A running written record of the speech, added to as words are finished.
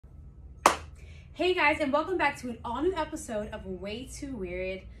Hey guys, and welcome back to an all-new episode of Way Too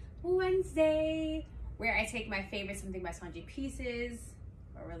Weird Wednesday, where I take my favorite Something by Sanji pieces,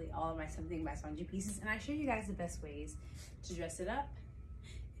 or really all of my Something by Sanji pieces, and I show you guys the best ways to dress it up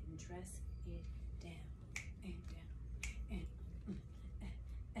and dress it down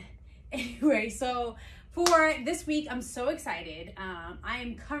and anyway, so for this week, I'm so excited. I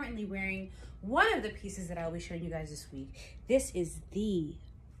am currently wearing one of the pieces that I'll be showing you guys this week. This is the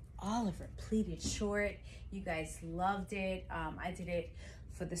Oliver pleated short. You guys loved it. I did it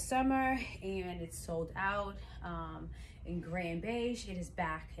for the summer and it's sold out in gray and beige. It is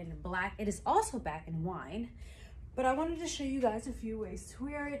back in black. It is also back in wine, but I wanted to show you guys a few ways to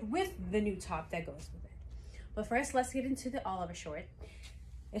wear it with the new top that goes with it. But first, let's get into the Oliver short.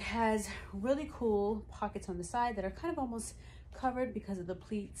 It has really cool pockets on the side that are kind of almost covered because of the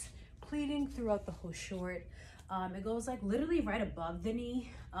pleats pleating throughout the whole short. It goes like literally right above the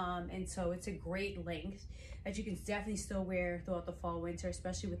knee, and so it's a great length that you can definitely still wear throughout the fall, winter,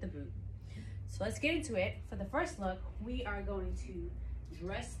 especially with the boot. So let's get into it. For the first look, we are going to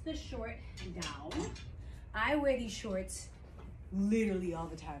dress the short down. I wear these shorts literally all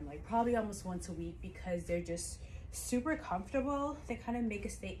the time, like probably almost once a week, because they're just super comfortable. They kind of make a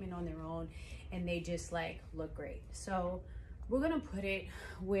statement on their own and they just like look great. So we're gonna put it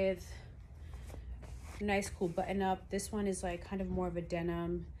with nice cool button up. This one is like kind of more of a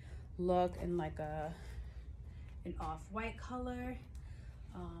denim look and like an off-white color.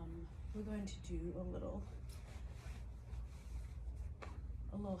 We're going to do a little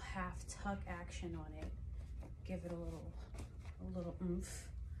half tuck action on it, give it a little oomph.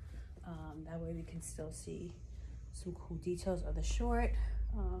 That way we can still see some cool details of the short,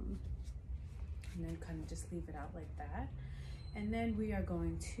 and then kind of just leave it out like that. And then we are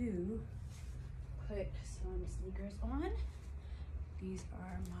going to put some sneakers on. These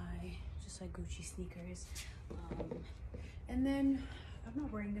are my just like Gucci sneakers, and then I'm not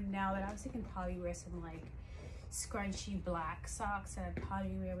wearing them now, but I was thinking probably wear some like scrunchy black socks that I'd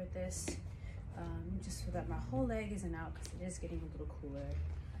probably wear with this, just so that my whole leg isn't out, because it is getting a little cooler.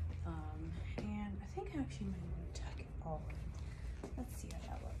 And I think I actually might want to tuck it all in. Let's see how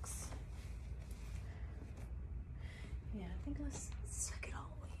that looks. Yeah, I think let's tuck it all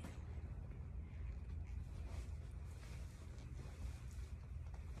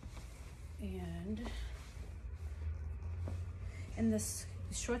the way in. And this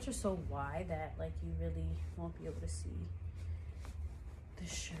shorts are so wide that like you really won't be able to see the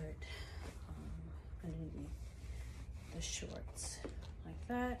shirt underneath the shorts like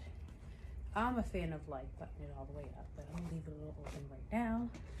that. I'm a fan of like buttoning it all the way up, but I'm gonna leave it a little open right now.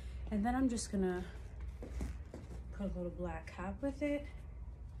 And then I'm just gonna put a little black cap with it,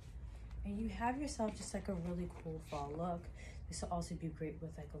 and you have yourself just like a really cool fall look. This will also be great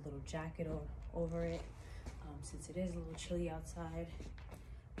with like a little jacket over it, since it is a little chilly outside.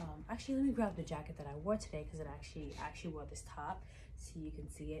 Actually, let me grab the jacket that I wore today, because it actually wore this top, so you can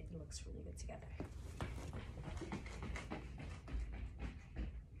see it. It looks really good together.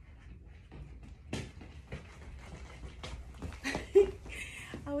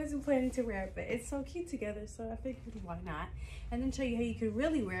 I wasn't planning to wear it, but it's so cute together, so I figured why not. And then show you how you could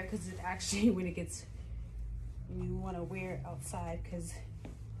really wear it, because it actually, when you want to wear it outside, because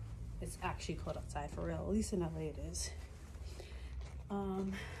it's actually cold outside for real, at least in LA it is.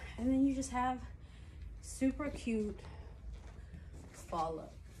 And then you just have super cute fall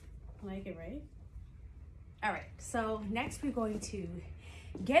look. Like it, right? All right, so next we're going to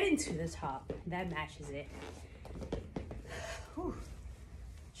get into the top that matches it. Whew.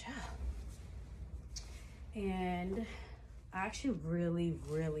 And I actually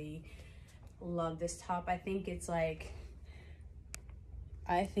really love this top. I think it's like,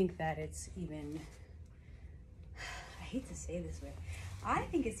 I think that it's even, I hate to say this, but I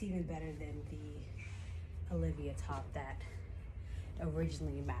think it's even better than the Olivia top that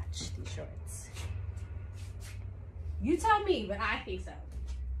originally matched these shorts. You tell me, but I think so.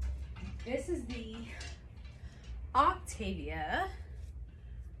 This is the Octavia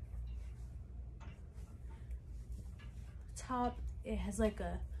top. It has like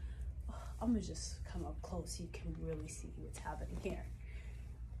a, I'm gonna just come up close so you can really see what's happening here.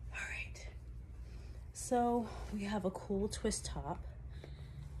 All right, so we have a cool twist top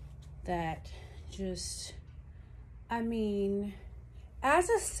that just, I mean, as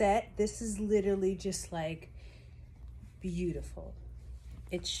a set, this is literally just like beautiful.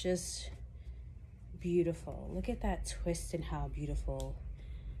 It's just beautiful. Look at that twist and how beautiful.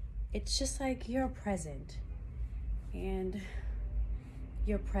 It's just like you're a present, and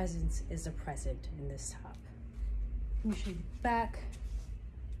your presence is a present in this top. Let me show you the back.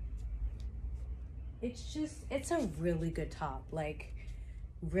 it's a really good top, like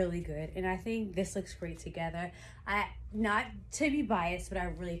really good. And I think this looks great together. Not to be biased, but I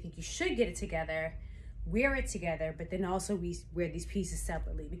really think you should get it together, wear it together, but then also we wear these pieces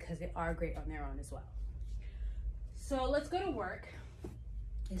separately because they are great on their own as well. So let's go to work.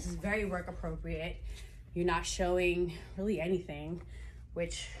 This is very work appropriate. You're not showing really anything,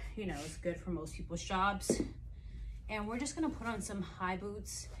 which, you know, is good for most people's jobs. And we're just gonna put on some high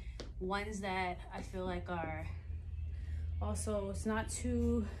boots, ones that I feel like are also, it's not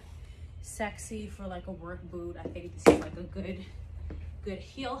too sexy for like a work boot. I think this is like a good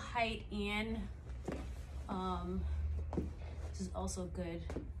heel height, and this is also good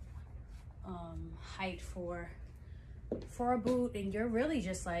height for a boot. And you're really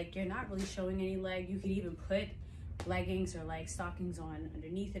just like, you're not really showing any leg. You could even put leggings or like stockings on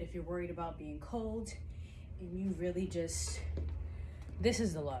underneath it if you're worried about being cold. And you really just, this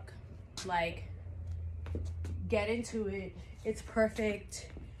is the look. Like, get into it. It's perfect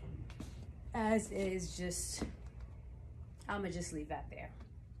as is. Just, I'm gonna just leave that there.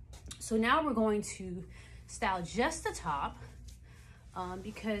 So now we're going to style just the top,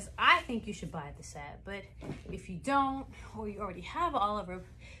 because I think you should buy the set. But if you don't, or you already have Oliver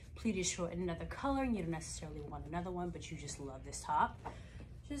pleated short in another color and you don't necessarily want another one, but you just love this top,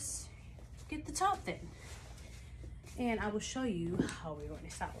 just get the top then. And I will show you how we're going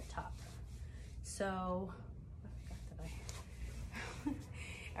to style the top. So,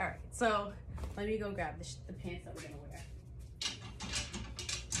 all right, so let me go grab the pants that we're gonna wear.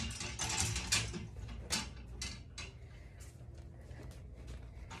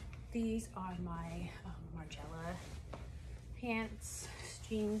 These are my Margiela pants,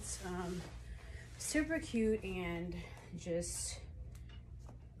 jeans, super cute and just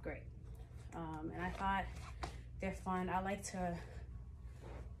great. And I thought they're fun. I like to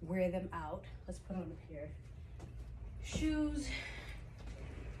wear them out. Let's put on a pair of shoes.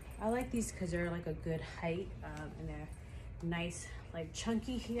 I like these because they're like a good height, and they're nice, like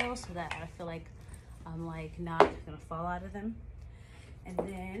chunky heels, so that I feel like I'm like not gonna fall out of them. And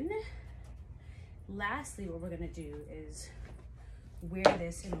then lastly, what we're gonna do is wear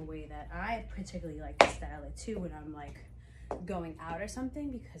this in a way that I particularly like to style it too when I'm like going out or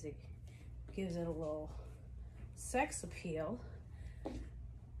something, because it gives it a little sex appeal.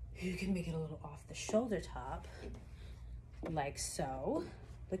 You can make it a little off the shoulder top, like so.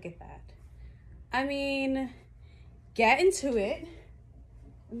 Look at that. I mean, get into it.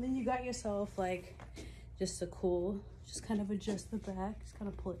 And then you got yourself like just a cool, just kind of adjust the back, just kind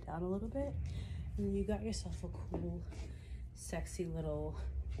of pull it down a little bit. And then you got yourself a cool, sexy little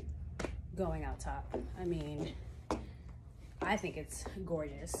going out top. I mean, I think it's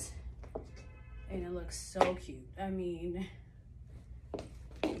gorgeous. And it looks so cute. I mean,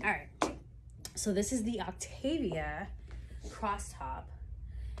 all right. So this is the Octavia Cross top.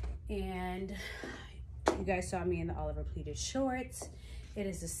 And you guys saw me in the Oliver pleated shorts. It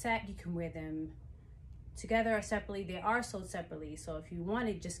is a set. You can wear them together or separately. They are sold separately, so if you want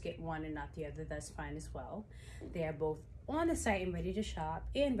to just get one and not the other, that's fine as well. They are both on the site and ready to shop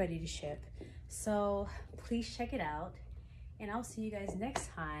and ready to ship, so please check it out, and I'll see you guys next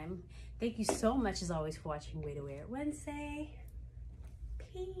time. Thank you so much as always for watching Way to Wear It Wednesday.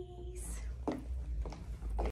 Peace.